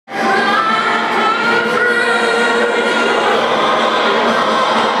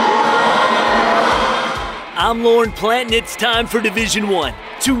from Lorne Plant, and it's time for Division I.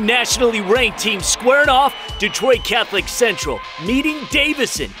 Two nationally ranked teams squaring off. Detroit Catholic Central meeting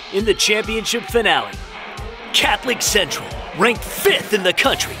Davison in the championship finale. Catholic Central, ranked 5th in the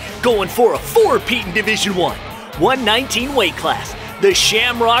country, going for a four-peat in Division I. 119 weight class. The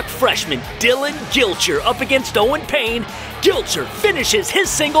Shamrock freshman Dylan Gilcher up against Owen Payne. Gilcher finishes his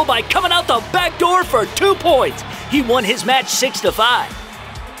single by coming out the back door for 2 points. He won his match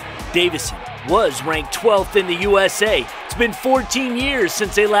 6-5. Davison was ranked 12th in the USA. It's been 14 years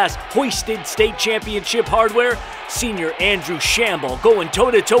since they last hoisted state championship hardware. Senior Andrew Shamble going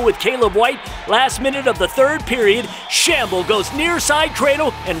toe-to-toe with Caleb White. Last minute of the third period, Shamble goes near side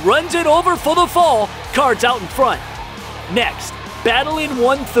cradle and runs it over for the fall. Cards out in front. Next, battle in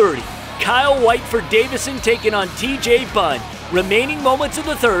 130. Kyle White for Davison taking on TJ Bunn. Remaining moments of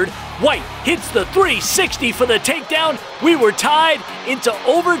the third, White hits the 360 for the takedown. We were tied. Into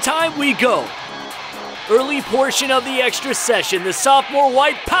overtime we go. Early portion of the extra session, the sophomore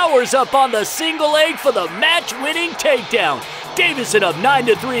White powers up on the single leg for the match-winning takedown. Davison up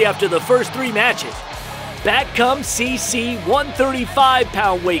 9-3 after the first 3 matches. Back comes CC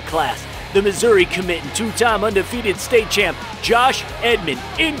 135-pound weight class. The Missouri commit and 2-time undefeated state champ Josh Edmond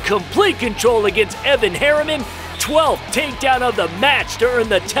in complete control against Evan Harriman. 12th takedown of the match to earn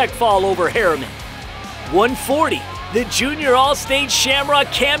the tech fall over Harriman. 140, the junior all-state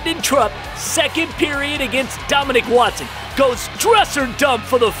Shamrock Camden Trupp, second period against Dominic Watson, goes dresser dump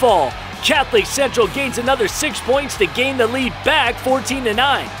for the fall. Catholic Central gains another 6 points to gain the lead back 14-9.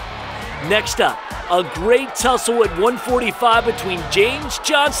 Next up, a great tussle at 145 between James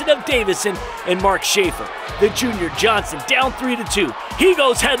Johnson of Davison and Mark Schaefer. The junior Johnson down 3-2. He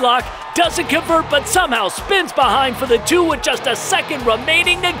goes headlock, doesn't convert, but somehow spins behind for the 2 with just a second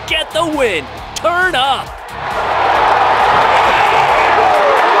remaining to get the win. Turn up.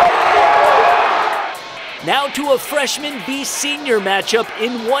 Now to a freshman v senior matchup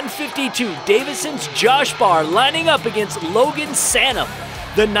in 152. Davison's Josh Barr lining up against Logan Sanum.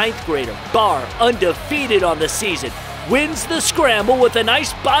 The 9th grader, Barr, undefeated on the season, wins the scramble with a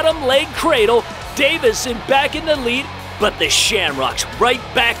nice bottom leg cradle. Davison back in the lead, but the Shamrocks right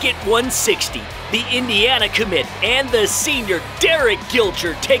back at 160. The Indiana commit and the senior Derek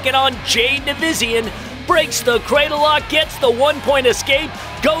Gilcher taking on Jay Davison. Breaks the cradle lock, gets the 1-point escape,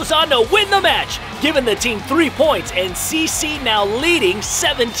 goes on to win the match, giving the team 3 points, and CC now leading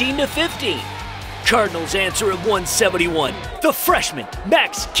 17-15. Cardinals answer at 171. The freshman,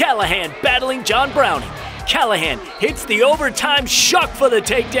 Max Callahan, battling John Browning. Callahan hits the overtime shuck for the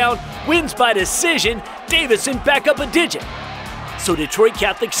takedown, wins by decision. Davison back up a digit. So Detroit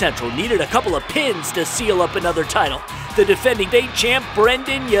Catholic Central needed a couple of pins to seal up another title. The defending state champ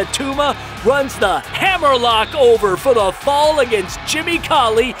Brendan Yatuma runs the hammerlock over for the fall against Jimmy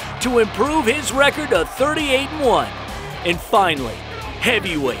Colley to improve his record to 38-1. And finally,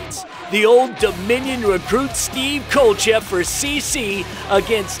 heavyweights. The Old Dominion recruit Steve Kolchev for CC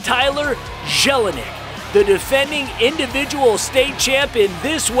against Tyler Jelinek. The defending individual state champ in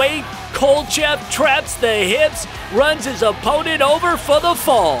this weight, Kolchev traps the hips, runs his opponent over for the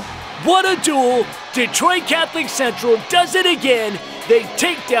fall. What a duel! Detroit Catholic Central does it again. They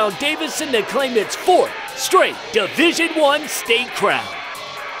take down Davison to claim its 4th straight Division I state crown.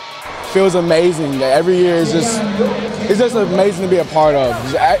 Feels amazing. Every year is just amazing to be a part of.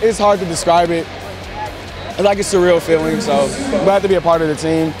 It's hard to describe it. It's like a surreal feeling, so I'm glad to be a part of the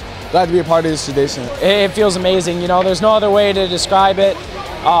team. Glad to be a part of this tradition. It feels amazing. You know, there's no other way to describe it.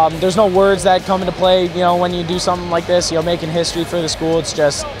 There's no words that come into play, you know, when you do something like this, you know, making history for the school. It's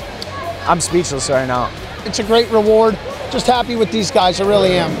just, I'm speechless right now. It's a great reward. Just happy with these guys, I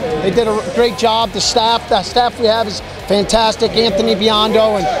really am. They did a great job. The staff we have is fantastic. Anthony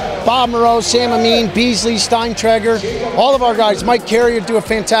Biondo and Bob Moreau, Sam Amin, Beasley, Steintreger, all of our guys. Mike Carrier do a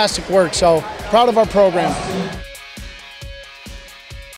fantastic work, so proud of our program.